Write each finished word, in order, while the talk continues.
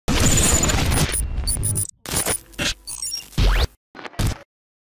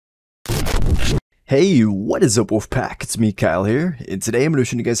Hey, what is up, Wolfpack? It's me, Kyle here, and today I'm going to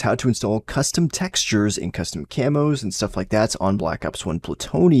show you guys how to install custom textures and custom camos and stuff like that on Black Ops 1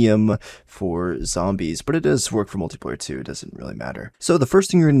 Plutonium for zombies, but it does work for multiplayer too, it doesn't really matter. So the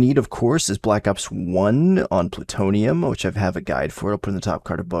first thing you're going to need, of course, is Black Ops 1 on Plutonium, which I have a guide for. I'll put in the top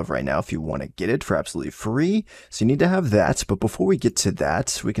card above right now if you want to get it for absolutely free. So you need to have that, but before we get to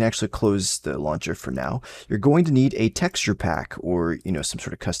that, we can actually close the launcher for now. You're going to need a texture pack or, some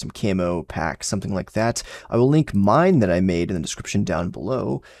sort of custom camo pack, something like that. I will link mine that I made in the description down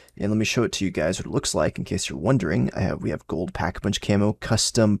below, and let me show it to you guys what it looks like in case you're wondering. We have gold pack-a-punch camo,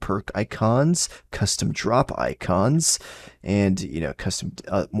 custom perk icons, custom drop icons, and custom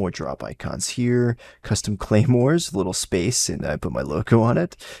more drop icons here, custom claymores, little space, and I put my logo on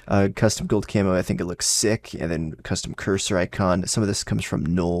it, custom gold camo, I think it looks sick, and then custom cursor icon. Some of this comes from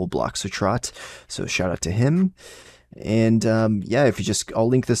Null Bloxotrot, so shout out to him. And yeah, if you I'll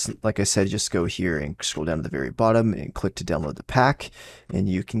link this, like I said, just go here and scroll down to the very bottom and click to download the pack, and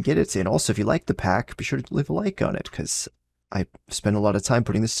you can get it. And also, if you like the pack, be sure to leave a like on it, because I spent a lot of time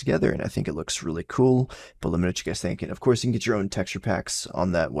putting this together, and I think it looks really cool. But let me know what you guys think. And of course, you can get your own texture packs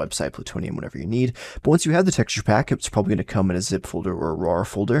on that website, Plutonium, whatever you need. But once you have the texture pack, it's probably going to come in a zip folder or a RAR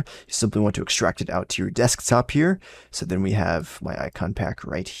folder. You simply want to extract it out to your desktop here. So then we have my icon pack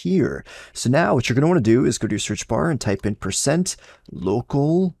right here. So now what you're going to want to do is go to your search bar and type in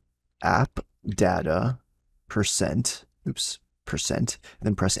 %local app data %, and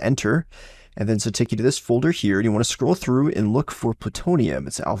then press enter. And then so take you to this folder here, and you want to scroll through and look for Plutonium.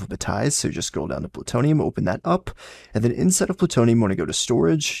 It's alphabetized, so just scroll down to Plutonium, open that up, and then inside of Plutonium, you want to go to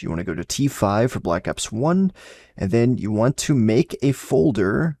storage, you want to go to T5 for Black Ops 1, and then you want to make a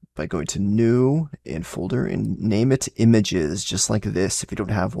folder by going to new and folder and name it images, just like this. If you don't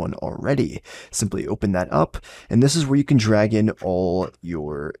have one already, simply open that up, and this is where you can drag in all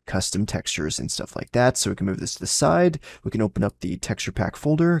your custom textures and stuff like that. So we can move this to the side, we can open up the texture pack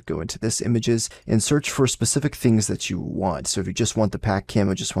folder, go into this images, and search for specific things that you want. So if you just want the pack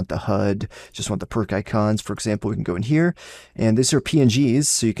camo, just want the HUD, just want the perk icons, for example, we can go in here, and these are PNGs,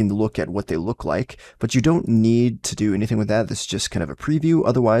 so you can look at what they look like, but you don't need to do anything with that. This is just kind of a preview.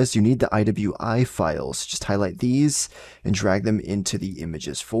 Otherwise, you need the IWI files. Just highlight these and drag them into the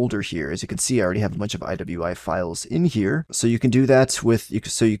images folder here. As you can see, I already have a bunch of IWI files in here. So you can do that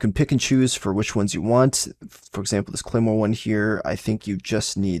so you can pick and choose for which ones you want. For example, this Claymore one here, I think you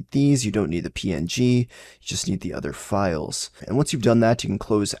just need these. You don't need the PNG, you just need the other files. And once you've done that, you can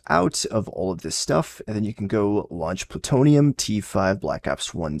close out of all of this stuff, and then you can go launch Plutonium T5 Black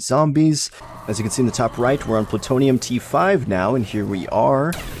Ops 1 Zombies. As you can see in the top right, we're on Plutonium T5 now, and here we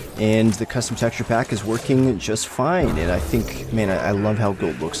are. And the custom texture pack is working just fine, and I think, man, I love how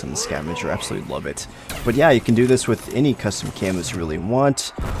gold looks on the scavenger. I absolutely love it. But yeah, you can do this with any custom camos you really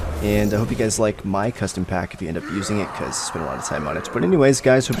want, and I hope you guys like my custom pack if you end up using it, because I spent a lot of time on it. But anyways,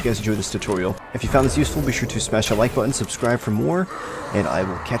 guys, hope you guys enjoyed this tutorial. If you found this useful, be sure to smash that like button, subscribe for more, and I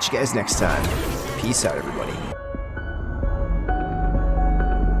will catch you guys next time. Peace out, everybody.